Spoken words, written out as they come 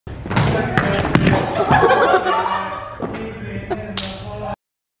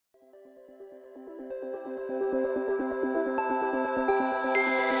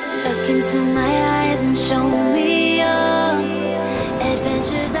Look into my eyes and show me your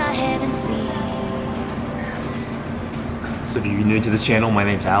adventures I haven't seen. So if you're new to this channel, my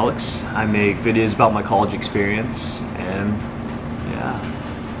name's Alex. I make videos about my college experience, and yeah,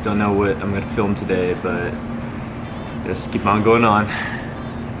 don't know what I'm gonna film today, but just keep on going on.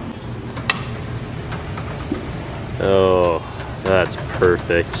 Oh, that's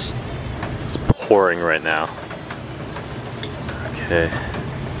perfect. It's pouring right now. Okay.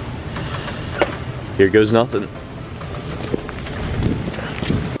 Here goes nothing.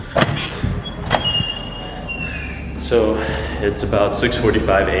 So it's about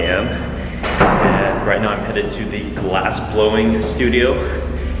 6:45 a.m. and right now I'm headed to the glass blowing studio.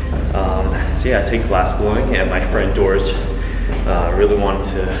 So yeah, I take glass blowing, and my friend Doris really wanted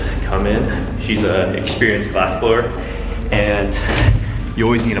to come in. She's an experienced glass blower, and you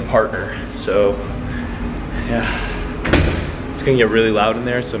always need a partner. So yeah, it's gonna get really loud in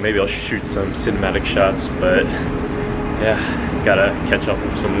there, so maybe I'll shoot some cinematic shots, but yeah, gotta catch up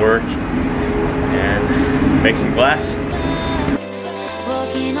with some work and make some glass.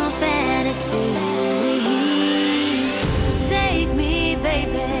 Walking on fantasy. So take me,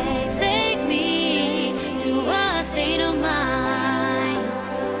 baby, take me to a state of mind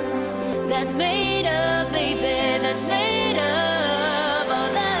that's made of, baby, that's made of all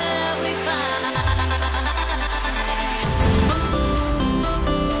that we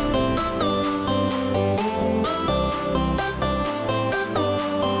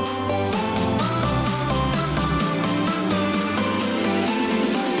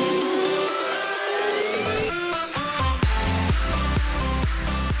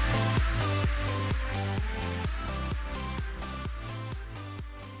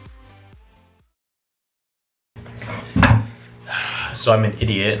So I'm an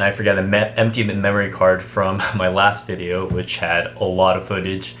idiot and I forgot to empty the memory card from my last video, which had a lot of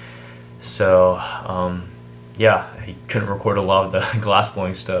footage. So yeah, I couldn't record a lot of the glass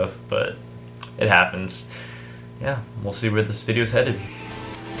blowing stuff, but it happens. Yeah, we'll see where this video is headed.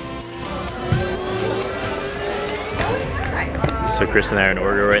 So Chris and I are in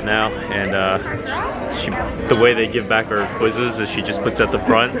order right now, and the way they give back our quizzes is she just puts at the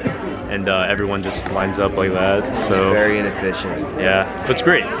front, and everyone just lines up like that. So very inefficient. Yeah, but it's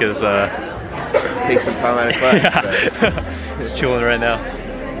great because take some time out of class. Yeah. Just chilling right now.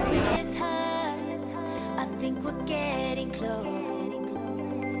 I think we're getting close.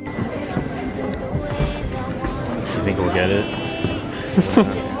 Do you think we'll get it?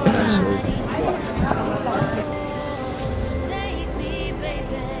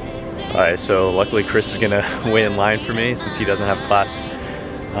 Alright, so luckily Chris is gonna wait in line for me since he doesn't have class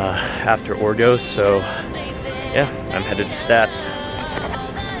after Orgo, so yeah, I'm headed to Stats.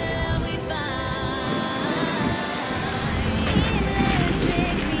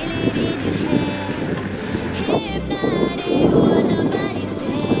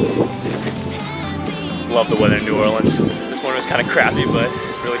 Love the weather in New Orleans. This one was kind of crappy, but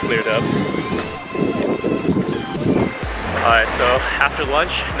really cleared up. Alright, so after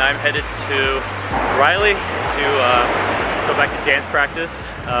lunch, now I'm headed to Riley to go back to dance practice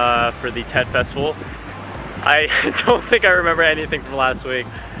for the Tet Festival. I don't think I remember anything from last week,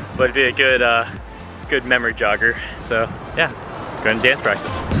 but it'd be a good, good memory jogger. So yeah, going to dance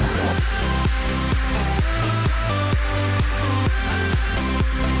practice.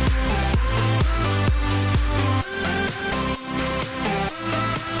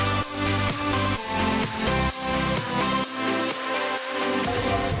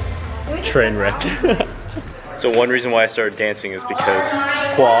 Train wreck. So one reason why I started dancing is because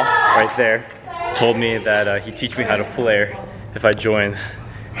Qua, right there, told me that he'd teach me how to flare if I join.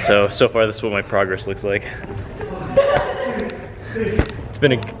 So far this is what my progress looks like. It's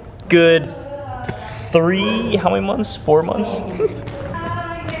been a good how many months? 4 months?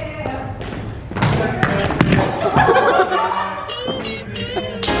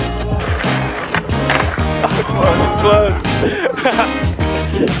 Oh, close.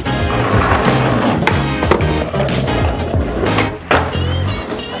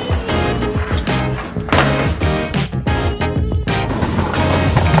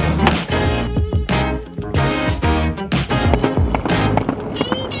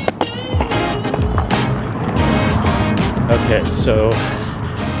 Okay, so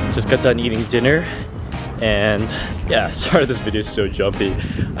just got done eating dinner, and yeah, sorry this video is so jumpy.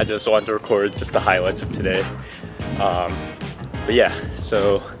 I just wanted to record just the highlights of today. But yeah,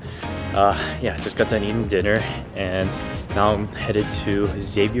 so yeah, just got done eating dinner, and Now I'm headed to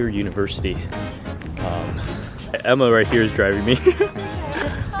Xavier University. Emma right here is driving me.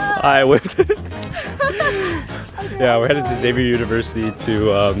 I whipped. Yeah, we're headed to Xavier University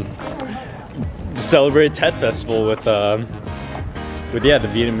to celebrate Tet Festival with the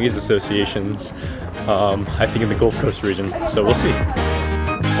Vietnamese Associations. I think in the Gulf Coast region. So we'll see.